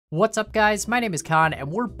What's up, guys? My name is Khan,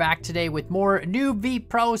 and we're back today with more Noob v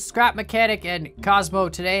Pro Scrap Mechanic and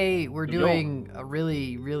Kosmo. Today, we're doing a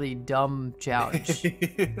really dumb challenge.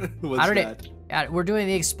 What's that? We're doing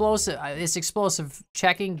the explosive, it's explosive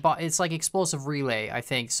checking, but it's like explosive relay, I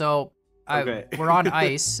think. So, we're on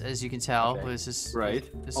ice, as you can tell. Okay. This is Right.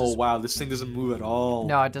 Wow, this thing doesn't move at all.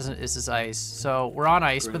 No, it doesn't. This is ice. So, we're on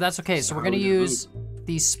ice, but that's okay. So, we're going to use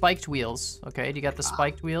these spiked wheels. Okay, do you got the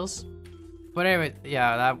spiked wheels? But anyway,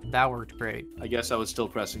 yeah, that worked great. I guess I was still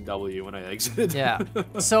pressing W when I exited. Yeah.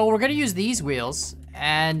 So we're gonna use these wheels,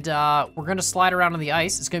 and we're gonna slide around on the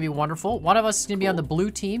ice. It's gonna be wonderful. One of us is gonna be on the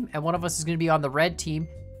blue team, and one of us is gonna be on the red team.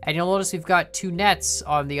 And you'll notice we've got two nets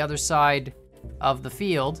on the other side of the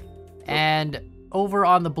field. And over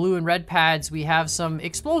on the blue and red pads, we have some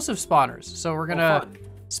explosive spawners. So we're gonna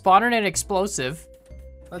spawn an explosive.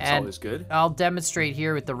 That's always good. I'll demonstrate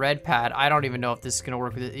here with the red pad. I don't even know if this is gonna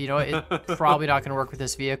work with it. You know, it's probably not gonna work with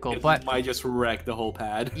this vehicle, but it might just wreck the whole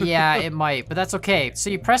pad. Yeah, it might, but that's okay. So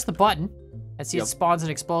you press the button and see it spawns an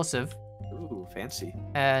explosive. Ooh, fancy.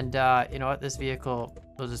 And you know what? This vehicle,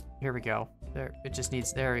 here we go. There, it just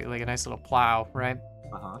needs like a nice little plow, right?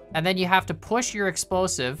 And then you have to push your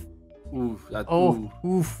explosive. Ooh, that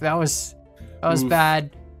was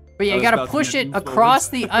bad. But yeah, you gotta push it across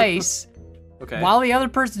the ice. Okay. While the other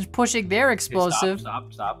person's pushing their explosive.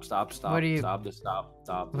 Stop. What do you? Stop.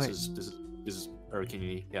 This is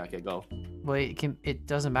hurricane. Yeah, okay, go. Well, it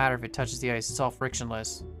doesn't matter if it touches the ice. It's all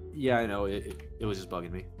frictionless. Yeah, I know. It was just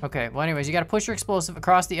bugging me. Okay. Well, anyways, you got to push your explosive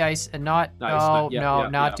across the ice and not. Nice.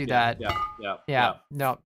 Not do that.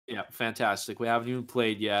 No. Yeah, fantastic. We haven't even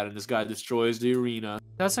played yet, and this guy destroys the arena.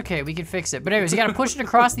 That's okay. We can fix it. But anyways, you got to push it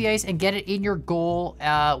across the ice and get it in your goal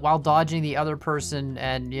while dodging the other person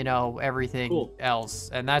and, you know, everything else.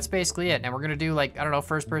 And that's basically it. And we're going to do, like, I don't know,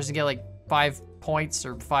 first person get, like, 5 points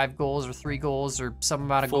or 5 goals or 3 goals or some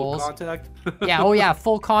amount of goals. Full contact? Yeah,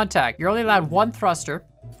 full contact. You're only allowed 1 thruster,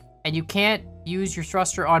 and you can't use your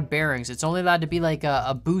thruster on bearings. It's only allowed to be like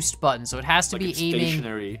a boost button, so it has to be aiming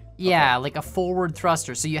stationary. Yeah, like a forward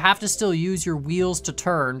thruster. So you have to still use your wheels to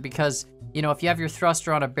turn because, you know, if you have your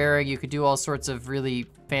thruster on a bearing, you could do all sorts of really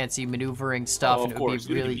fancy maneuvering stuff. And it would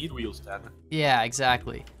be really... you need wheels then. Yeah,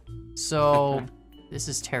 exactly. So this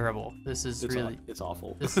is terrible. It's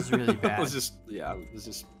awful. This is really bad. It's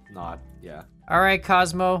just not. All right,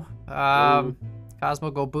 Kosmo.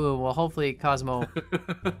 Kosmo go boom. Well, hopefully Kosmo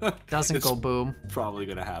doesn't go boom. Probably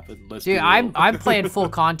gonna happen. Dude, I'm playing full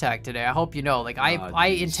contact today. I hope you know. Like I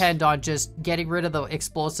intend on just getting rid of the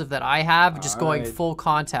explosive that I have, just going full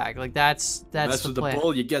contact. Like that's the plan. The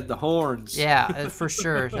bull, you get the horns. Yeah, for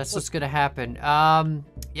sure. That's what's gonna happen.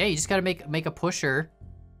 Yeah, you just gotta make a pusher.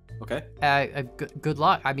 Okay. Good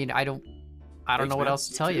luck. I mean, I don't know what else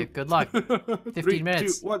to tell you. Good luck. 15 3,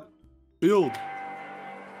 minutes. 2, 1, build.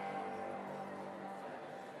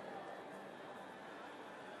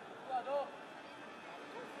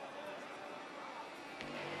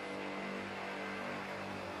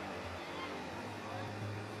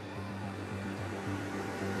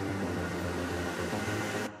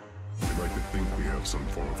 Some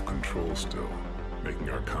form of control still, making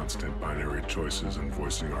our constant binary choices and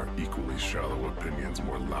voicing our equally shallow opinions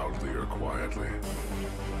more loudly or quietly.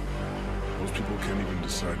 Most people can't even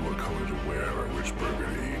decide what color to wear or which burger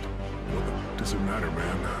to eat. What does it matter,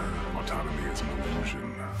 man? Autonomy is an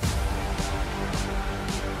illusion.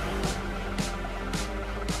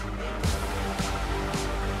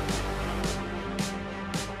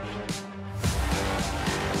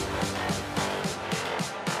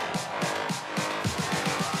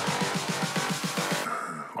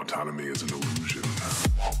 Autonomy is an illusion.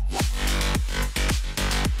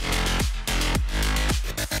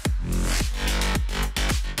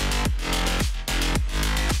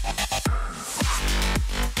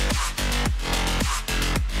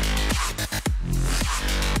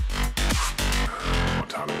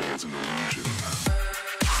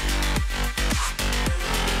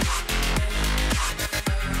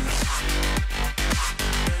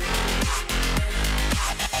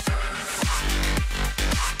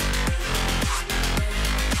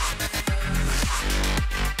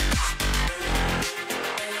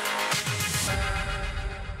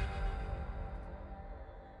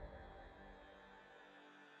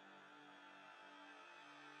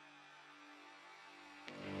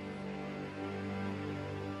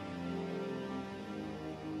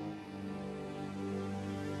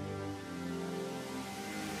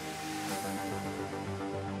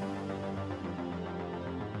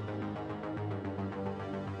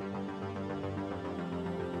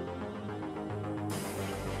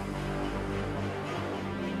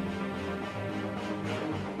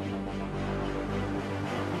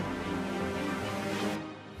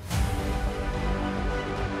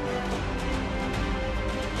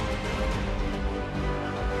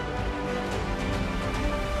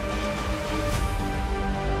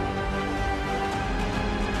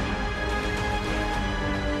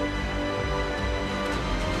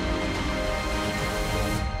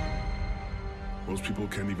 Most people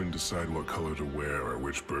can't even decide what color to wear or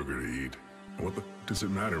which burger to eat. What the does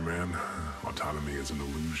it matter, man? Autonomy is an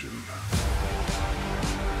illusion.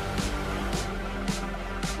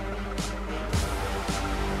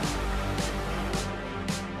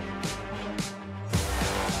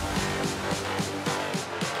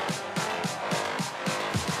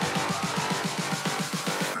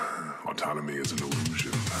 Autonomy is an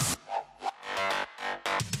illusion.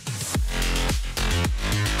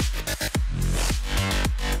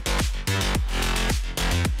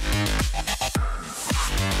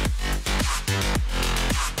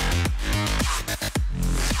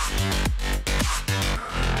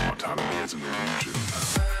 Autonomy is an illusion.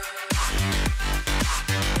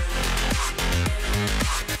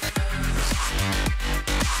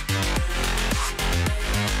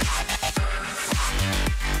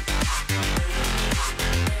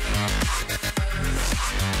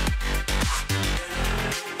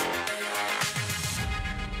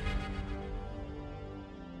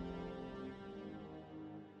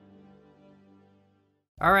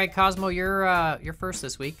 All right, Cosmo, you're first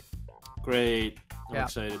this week. Great. I'm Yeah.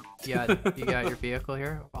 excited. Yeah, you got your vehicle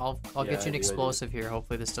here. I'll Yeah, get you an I do, I do. explosive here.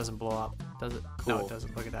 Hopefully this doesn't blow up. Does it? No, Cool. it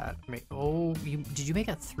doesn't. Look at that. Oh, did you make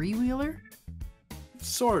a three-wheeler?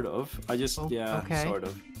 Sort of. I just, Oh, yeah, okay. sort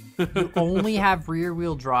of. You only have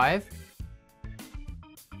rear-wheel drive?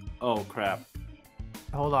 Oh, crap.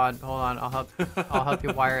 Hold on. I'll help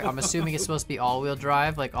you wire it. I'm assuming it's supposed to be all-wheel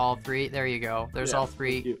drive, like all three. There you go. There's Yeah, all thank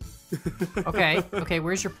three. you. Okay.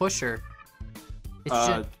 Where's your pusher?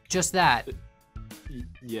 It's just that.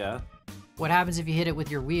 Yeah, What happens if you hit it with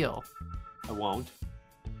your wheel? I won't.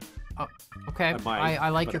 Okay. I might, I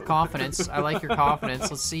like but your I won't. confidence. I like your confidence.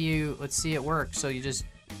 Let's see it work. So you just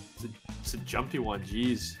It's a jumpy one,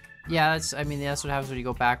 jeez. yeah. That's what happens when you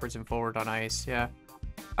go backwards and forward on ice. Yeah.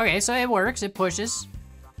 Okay. So it works. It pushes.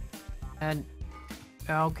 And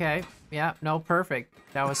okay. Yeah. No. Perfect.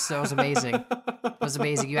 That was amazing. That was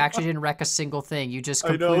amazing. You actually didn't wreck a single thing. You just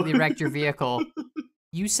I know. completely wrecked your vehicle.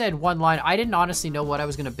 You said one line. I didn't honestly know what I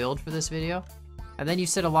was gonna build for this video. And then you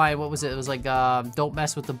said a line. What was it? It was like, don't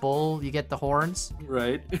mess with the bull. You get the horns.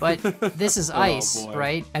 Right? But this is ice, boy.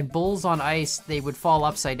 right? And bulls on ice, they would fall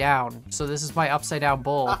upside down. So this is my upside down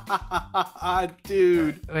bull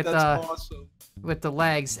Dude, With, that's awesome. with the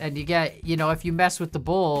legs. And you get, if you mess with the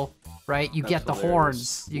bull, right? You get the That's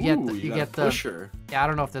horns. hilarious. You got get a the. pusher. Yeah, I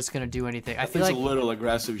don't know if that's gonna do anything. I I feel think like. it's a little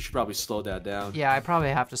aggressive. You should probably slow that down. Yeah, I probably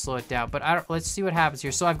have to slow it down. But let's see what happens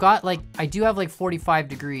here. So I do have like 45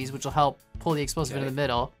 degrees, which will help pull the explosive into Okay. the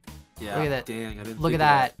middle. Yeah. Look at that. Dang, I didn't Look think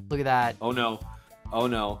at of that. Look at that. Oh no. Oh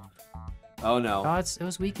no. Oh no. Oh, it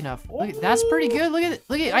was weak enough. That's pretty good. Look at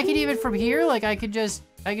it. I could even from here, like I could just.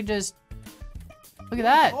 Look at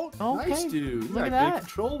that. Oh, Okay. nice, dude. Look Yeah, at great that.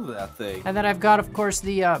 control of that thing. And then I've got, of course,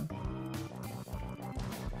 the.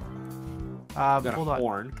 Got a Hold on.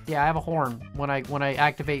 horn. Yeah, I have a horn when I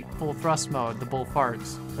activate full thrust mode. The bull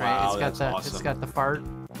farts. Right. Wow, It's got that's the. awesome. It's got the fart.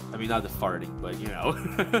 I mean, not the farting, but you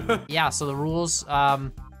know. Yeah. So the rules.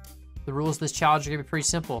 The rules of this challenge are gonna be pretty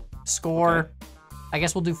simple. Score. Okay. I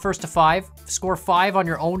guess we'll do first to 5. Score 5 on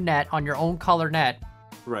your own net, on your own color net.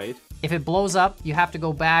 Right. If it blows up, you have to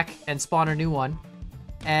go back and spawn a new one.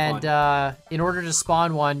 And in order to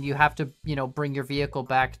spawn one, you have to, bring your vehicle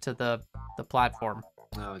back to the platform.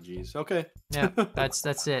 Oh, jeez. Okay. Yeah,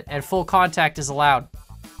 that's it. And full contact is allowed.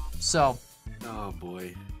 So, Oh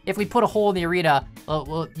boy. if we put a hole in the arena,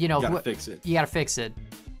 You gotta fix it. you gotta fix it.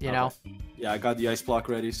 You know? Yeah, I got the ice block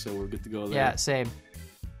ready, so we're good to go there. Yeah, same.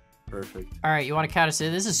 Perfect. All right, you want to count us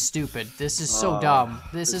in? This is stupid. This is so Oh, dumb.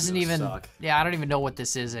 This this isn't is even. gonna suck. Yeah, I don't even know what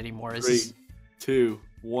this is anymore. This 3, is. 2,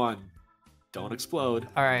 1. Don't explode.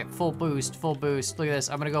 All right, full boost, full boost. Look at this.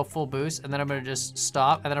 I'm gonna go full boost, and then I'm gonna just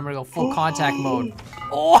stop, and then I'm gonna go full contact mode.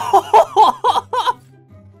 Oh!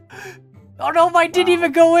 Oh no, mine didn't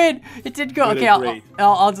even go in. It did go. You did Okay, great.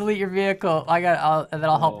 I'll delete your vehicle. And then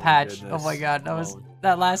I'll help Oh, patch. goodness. Oh my god, Oh.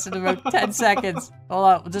 that lasted about 10 seconds. Hold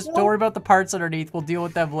on, just don't worry about the parts underneath. We'll deal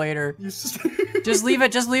with them later. Just leave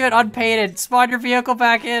it unpainted. Spawn your vehicle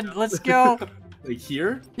back in. Let's go. Like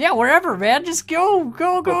here? Yeah, wherever, man. Just go.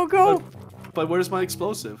 But where's my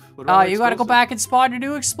explosive? What Oh, about my you gotta go explosive? back and spawn your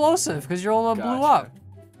new explosive because your old one blew Gotcha. up. Do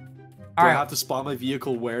All I right. have to spawn my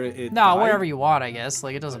vehicle where it No, died? wherever you want, I guess.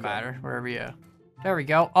 Like, it doesn't Okay. matter. Wherever you... There we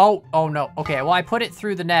go. Oh no. Okay, well, I put it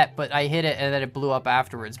through the net, but I hit it and then it blew up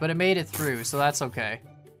afterwards. But it made it through, so that's okay.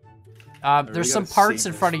 There's we some gotta parts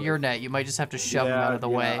save in front this of your one. net. You might just have to shove them out of the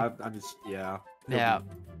way. I'm just, yeah. Yeah.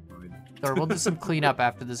 Or we'll do some cleanup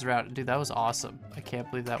after this round. Dude, that was awesome. I can't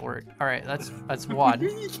believe that worked. All right, that's one.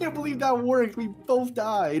 You can't believe that worked. We both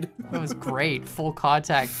died. That was great. Full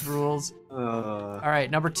contact rules. All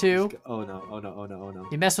right, number 2. Oh no! Oh no! Oh no! Oh no!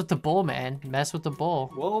 You mess with the bull, man. You mess with the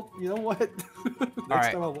bull. Well, you know what? Next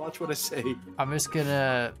right. time I'll watch what I say. I'm just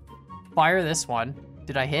gonna fire this one.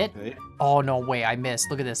 Did I hit? Okay. Oh, no way. I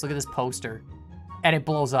missed. Look at this. Look at this poster. And it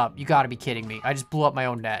blows up. You gotta be kidding me. I just blew up my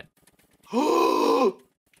own net.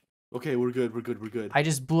 Okay, we're good. We're good. We're good. I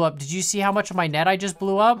just blew up. Did you see how much of my net I just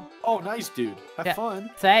blew up? Oh, nice, dude. Have fun.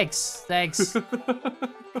 Thanks. Thanks.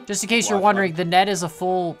 Just in case you're wondering, the net is a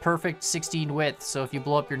full perfect 16 width. So if you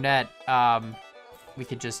blow up your net, we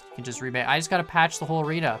could just remake. I just gotta patch the whole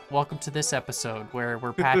arena. Welcome to this episode where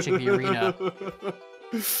we're patching the arena.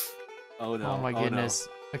 Oh no! Oh my goodness.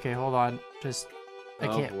 No. Okay, hold on. Just I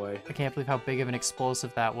Boy. can't believe how big of an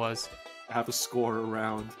explosive that was. I have a score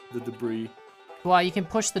around the debris. Well, you can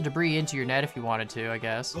push the debris into your net if you wanted to, I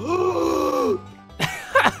guess. How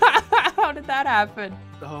did that happen?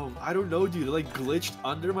 Oh, I don't know, dude. It like glitched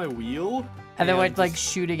under my wheel. And then went like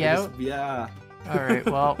shooting out? Yeah. All right,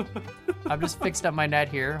 well, I've just fixed up my net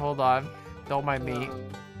here. Hold on. Don't mind me. I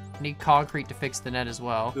need concrete to fix the net as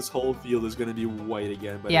well. This whole field is gonna be white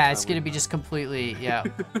again. Yeah, it's gonna be just completely,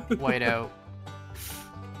 white out.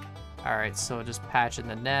 All right, so just patching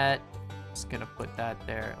the net. Just gonna put that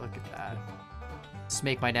there. Look at that. Just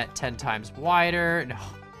make my net 10 times wider. No.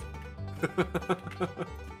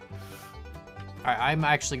 All right, I'm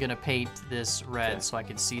actually gonna paint this red so I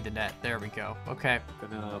can see the net. There we go. Okay.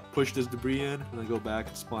 Gonna push this debris in and then go back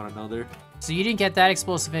and spawn another. So you didn't get that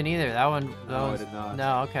explosive in either. That one. No, I did not.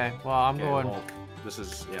 No. Okay. Well, I'm going. Well, this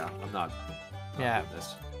is I'm not. Yeah. Doing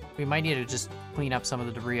this. We might need to just clean up some of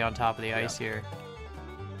the debris on top of the ice here.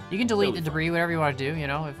 You can delete the debris, whatever you want to do. You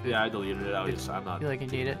know. I deleted it. I'm not. Feel like you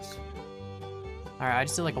need it. All right, I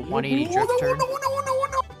just did like a 180 drift turn. No!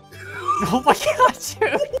 Oh my god,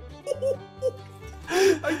 dude!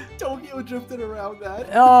 I don't get drifted around that.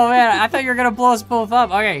 Oh man, I thought you were gonna blow us both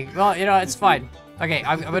up. Okay, well, you know, it's fine. Okay,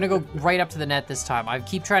 I'm gonna go right up to the net this time. I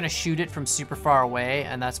keep trying to shoot it from super far away,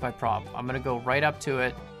 and that's my problem. I'm gonna go right up to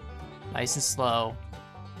it, nice and slow.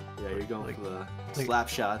 Yeah, you're going for the slap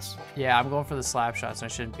shots. Yeah, I'm going for the slap shots,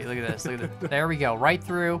 and I shouldn't be. Look at this, look at this. There we go, right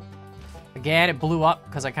through. Again, it blew up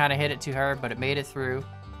because I kind of hit it too hard, but it made it through.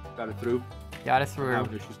 Got it through. Got it through. I'm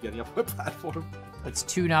having issues getting up my platform. It's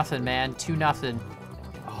 2-0, man. 2-0.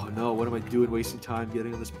 Oh no, what am I doing wasting time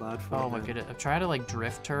getting on this platform? Oh my goodness. I'm trying to like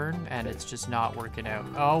drift turn and it's just not working out.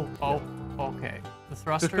 Oh, okay. The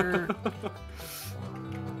thruster.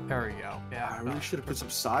 There we go. Yeah. I really should have put some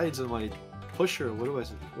sides on my pusher. What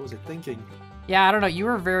was I thinking? Yeah, I don't know. You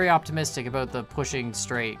were very optimistic about the pushing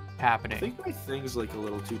straight happening. I think my thing's like a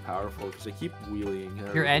little too powerful because I keep wheeling.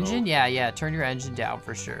 Your engine? Yeah. Turn your engine down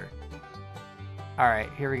for sure. All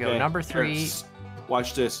right, here we go. Okay, number 3.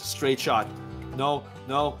 Watch this. Straight shot. No.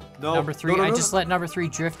 Number 3. I just let number 3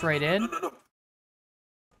 drift right in. No.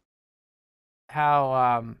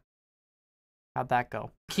 How'd that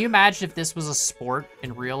go? Can you imagine if this was a sport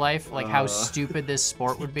in real life? Like how stupid this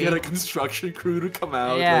sport would be? Get a construction crew to come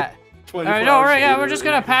out. Yeah. Like, we're just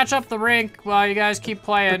gonna patch up the rink while you guys keep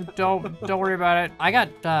playing. Don't worry about it. I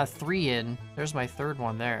got 3 in. There's my 3rd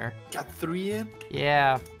one there. Got 3 in?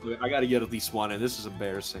 Yeah. I gotta get at least 1 in. This is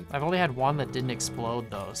embarrassing. I've only had 1 that didn't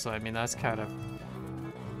explode though, so I mean that's kind of.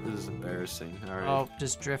 This is embarrassing. All right. Oh,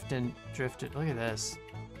 just drift it. Look at this.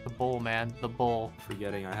 The bull, man. The bull.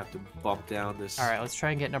 Forgetting I have to bump down this. All right, let's try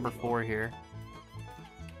and get number 4 here.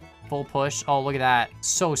 Full push. Oh, look at that.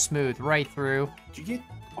 So smooth, right through. Did you get?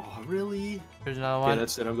 Oh, really? There's another one. Yeah,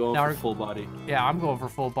 that's it. I'm going for full body. Yeah, I'm going for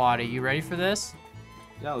full body. You ready for this?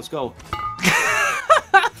 Yeah, let's go.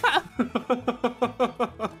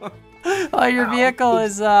 Oh, your vehicle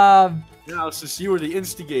is Now, since you were the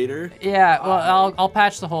instigator. Yeah, well, I'll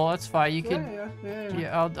patch the hole. That's fine. You can.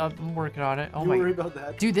 Yeah. I'm working on it. Oh Don't my. worry about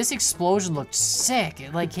that. Dude, this explosion looked sick.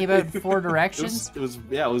 It like came out in 4 directions. It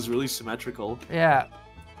was really symmetrical. Yeah.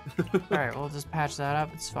 All right, we'll just patch that up.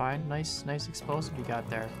 It's fine. Nice explosive you got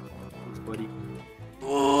there. Thanks, buddy.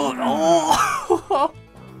 Oh no!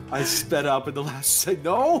 I sped up in the last second.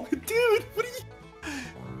 No, dude, what are you?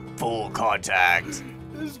 Full contact.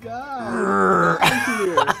 This guy. Get out of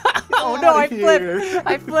here. Oh no!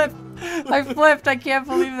 I flipped. I can't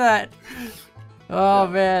believe that. Oh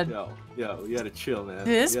man. Yo, you gotta chill, man. Dude,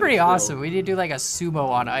 this is pretty awesome. We need to do like a sumo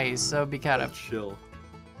on ice. So it'd be kind of chill.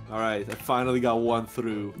 All right, I finally got 1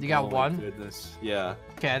 through. You got 1? Goodness, yeah.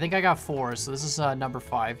 Okay, I think I got 4. So this is number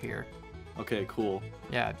 5 here. Okay, cool.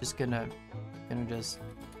 Yeah, I'm just gonna just.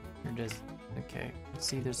 Okay. Let's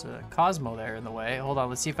see. There's a Cosmo there in the way. Hold on.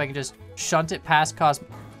 Let's see if I can just shunt it past Cosmo.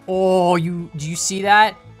 Oh, do you see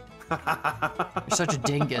that? You're such a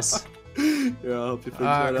dingus. Yeah, I'll help you fix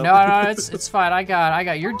that No, up. no, it's fine. I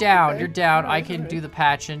got. You're down. Okay. You're down. I Alright, can do the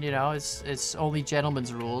patching. You know, it's only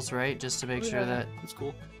gentleman's rules, right? Just to make sure that. That's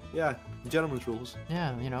cool. Yeah, gentleman's rules.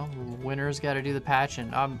 Yeah, you know, winners got to do the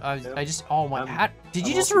patching. I just. Oh my. Did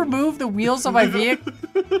you I'm just also- remove the wheels of my vehicle?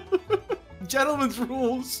 Gentleman's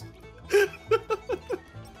rules.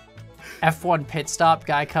 F1 pit stop.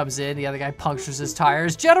 Guy comes in. The other guy punctures his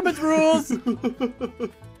tires. Gentleman's rules.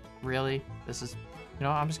 Really? This is. You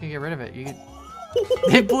know, I'm just gonna get rid of it.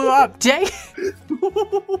 It blew up. Dang.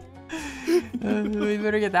 We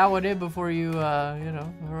better get that one in before you, you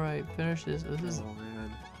know. All right, finish this.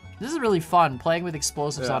 This is really fun playing with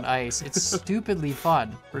explosives on ice. It's stupidly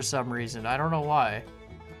fun for some reason. I don't know why.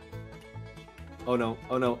 Oh no!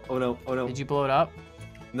 Oh no! Oh no! Oh no! Did you blow it up?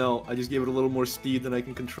 No, I just gave it a little more speed than I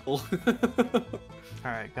can control. All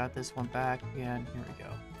right, got this one back again. Here we go.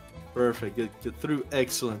 Perfect. Get through.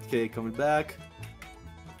 Excellent. Okay, coming back.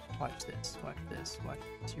 Watch this. Watch this. Watch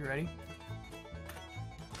this. You ready?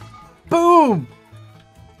 Boom!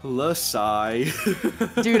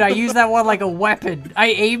 Lasai. Dude, I used that one like a weapon. I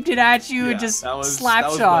aimed it at you and just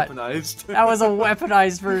slap shot. Weaponized. That was a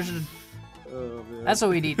weaponized version. Oh, man. That's what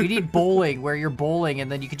we need. We need bowling, where you're bowling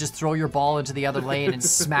and then you can just throw your ball into the other lane and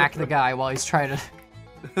smack the guy while he's trying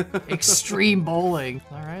to... Extreme bowling.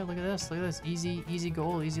 All right, look at this. Look at this. Easy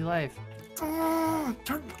goal, easy life.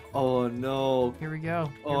 Oh no. Here we go.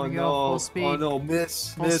 Here Oh we go. no. Full speed. Oh no.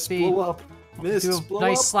 Miss. Full Miss. speed. Blow up. Miss. Do a Blow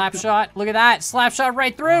nice up. slap shot. Look at that. Slap shot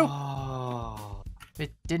right through. Oh,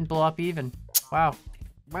 It didn't blow up even. Wow.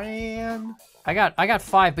 man. I got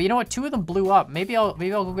 5, but you know what? 2 of them blew up. Maybe I'll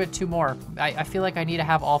go get 2 more. I feel like I need to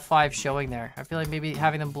have all 5 showing there. I feel like maybe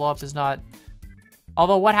having them blow up is not.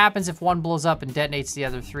 Although, what happens if one blows up and detonates the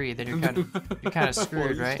other 3? Then you're kind of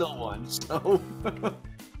screwed, Well, right? Still one. So.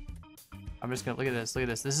 I'm just gonna look at this. Look at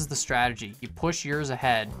this. This is the strategy. You push yours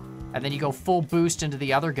ahead, and then you go full boost into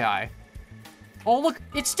the other guy. Oh look,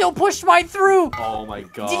 it still pushed mine through. Oh my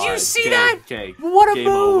god. Did you see Okay, that? Okay. What a Game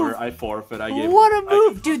move! over. I forfeit. Gave. What a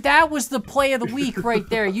move, dude! That was the play of the week right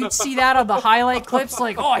there. You'd see that on the highlight clips,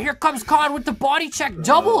 like, oh, here comes Con with the body check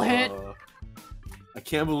double hit. I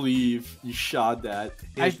can't believe you shot that,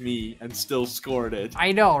 hit me, and still scored it.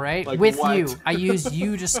 I know, right? Like, With what? you, I used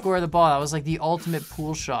you to score the ball. That was like the ultimate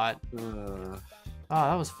pool shot. Uh, Oh,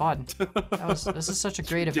 that was fun. This is such a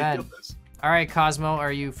great event. ridiculous. All right, Cosmo,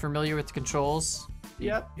 are you familiar with the controls?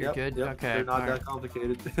 Yep. You're good? Yep. Okay, They're not all that right.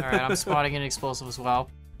 complicated. All right, I'm spotting an explosive as well.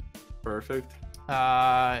 Perfect.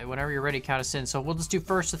 Whenever you're ready, count us in. So we'll just do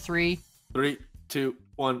first to 3. 3, 2,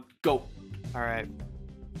 1, go. All right.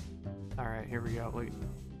 All right, here we go.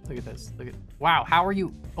 Look at this. Wow, how are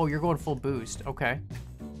you? Oh, you're going full boost. Okay.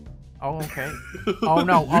 Oh, okay. Oh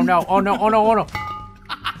no! Oh no! Oh no! Oh no! Oh no!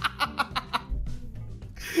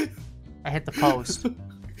 I hit the post.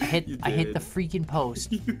 I hit the freaking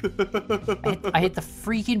post. I hit the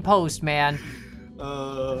freaking post, man.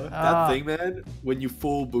 That thing, man, when you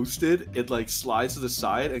full boosted, it like slides to the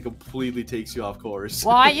side and completely takes you off course.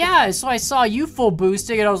 Well, yeah, so I saw you full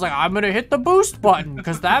boosting and I was like, I'm gonna hit the boost button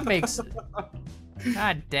because that makes.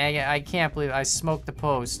 God dang it! I can't believe I smoked the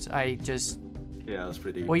post. Yeah, that's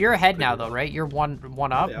pretty. Well, you're ahead now, though, right? You're one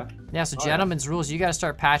up. Yeah. Yeah. So gentlemen's rules. You gotta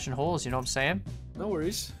start patching holes. You know what I'm saying? No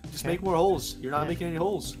worries. Just Okay. make more holes. You're not making any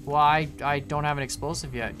holes. Well, I don't have an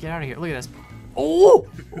explosive yet. Get out of here. Look at this. Oh!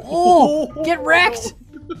 Oh! Get wrecked!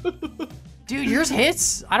 Dude, yours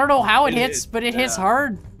hits. I don't know how it hits, but it hits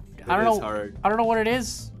hard. I don't know. Hard. I don't know what it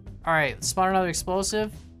is. All right, spawn another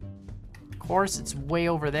explosive. Of course, it's way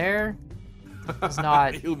over there. It's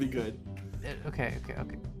not. It'll be good. Okay.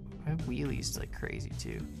 I have wheelies like crazy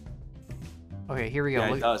too. Okay, here we go. Yeah,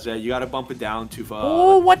 it Look. does. Yeah, you gotta bump it down too far.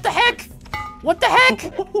 Oh, what the heck? What the heck?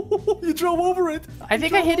 You drove over it. I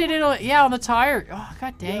think I hit it in on the tire. Oh,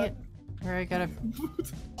 god dang it. All right, gotta.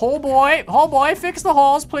 Hole boy, fix the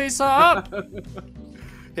holes, please.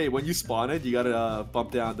 Hey, when you spawn it, you gotta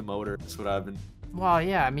bump down the motor. That's what I've been. Well,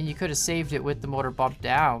 yeah. I mean, you could have saved it with the motor bumped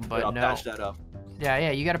down, but I'll no. patch that up.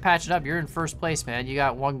 Yeah, you gotta patch it up. You're in first place, man. You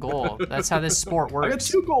got 1 goal. That's how this sport works. I got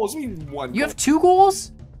 2 goals. I mean 1. You have 2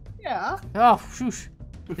 goals? Yeah. Oh, shoosh.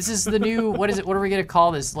 This is the new. What is it? What are we gonna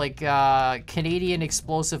call this? Like Canadian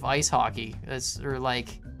explosive ice hockey. It's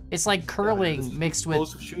like curling mixed with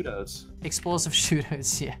shootouts. explosive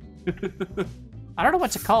shootouts. Yeah. I don't know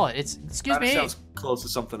what to call it. Excuse me. Sounds close to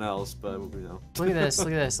something else, but you know. Look at this. Look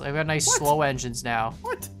at this. I've got nice What? slow engines now.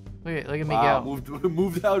 What? Look at me Wow, go.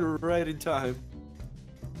 moved out right in time.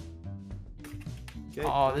 Okay,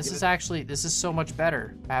 Oh, this is so much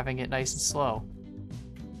better having it nice and slow.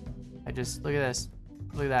 Look at this. Look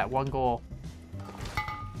at that. 1 goal.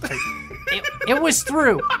 It was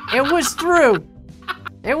through. It was through.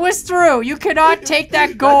 It was through. You cannot take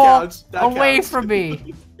that goal away from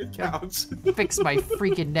me. It counts. Fix my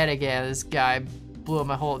freaking net again. This guy blew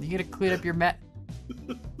my hole. You gonna clean up your net?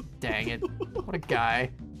 Dang it. What a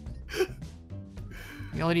guy.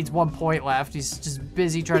 He only needs 1 point left. He's just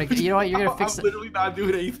busy trying to get. You know what? You're gonna fix it. I'm literally not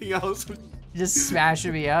doing anything else. Just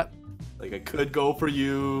smashing me up. Like I could go for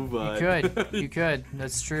you, but You could. You could.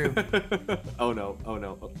 That's true. Oh no. Oh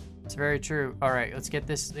no. It's very true. All right, let's get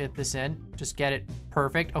this in. Just get it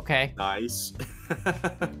perfect. Okay. Nice.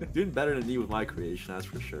 Doing better than me with my creation, that's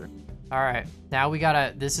for sure. All right. Now we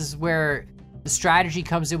gotta. This is where the strategy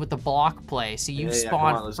comes in with the block play. So you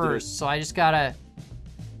spawn come on, first. So I just gotta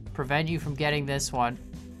prevent you from getting this one.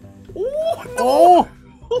 Oh, no.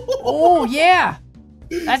 Oh! Oh yeah!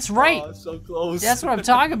 That's right. Oh, so close. That's what I'm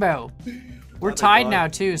talking about. We're tied now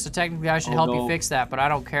God. too, so technically I should help you fix that, but I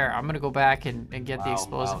don't care. I'm gonna go back and get the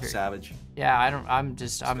explosive here. Savage. Yeah, I'm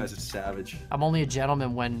This guy's a savage. I'm only a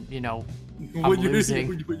gentleman when, you know, I'm When you're losing.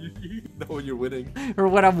 when you're winning. Or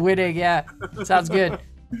when I'm winning, yeah. Sounds good.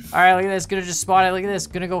 Alright, look at this. Gonna just spot it. Look at this.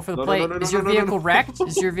 Gonna go for the plate. Is your vehicle wrecked?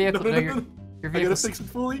 Is your vehicle your I vehicle gotta fix it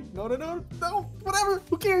fully. No, whatever.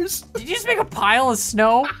 Who cares? Did you just make a pile of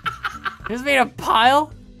snow? You just made a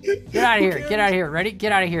pile? Get out of here. Get out of here. Ready?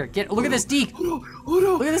 Get out of here. Look at this deek. Oh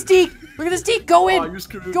no. Look at this deek. Look at this deek. Go in. You're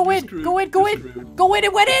screwed. Go You're in. screwed. Go in. Go You're in. screwed. Go in.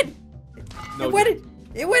 It went in. No, It went in.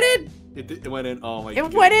 It went in. It went in. Oh my It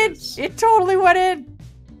goodness. went in. It totally went in.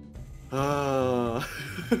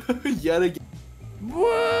 Yet again.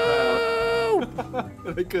 Woo!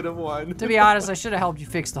 I could have won. To be honest, I should have helped you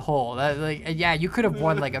fix the hole. That, like, yeah, you could have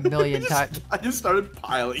won like a million times. I just started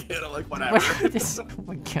piling it. I'm like, whatever. Oh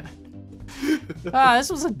my god.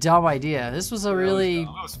 This was a dumb idea. This was a really. It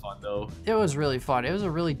was fun though. It was really fun. It was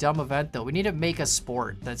a really dumb event though. We need to make a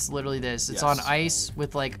sport that's literally this. It's on ice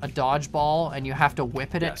with like a dodgeball, and you have to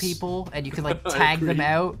whip it at people, and you can like tag them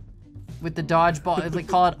out with the dodgeball. Like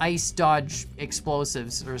call it ice dodge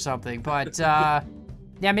explosives or something. But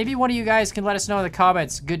yeah, maybe one of you guys can let us know in the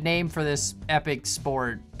comments. Good name for this epic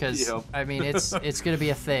sport, because I mean it's gonna be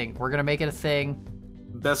a thing. We're gonna make it a thing.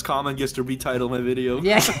 Best comment gets to retitle my video.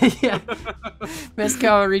 Yeah, yeah. Best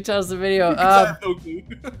comment retells the video.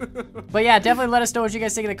 But yeah, definitely let us know what you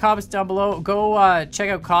guys think in the comments down below. Go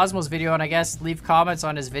check out Kosmo's video, and I guess leave comments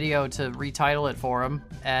on his video to retitle it for him.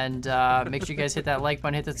 And make sure you guys hit that like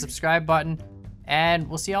button, hit that subscribe button, and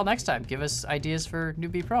we'll see y'all next time. Give us ideas for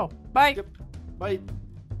Noob Pro. Bye. Yep. Bye.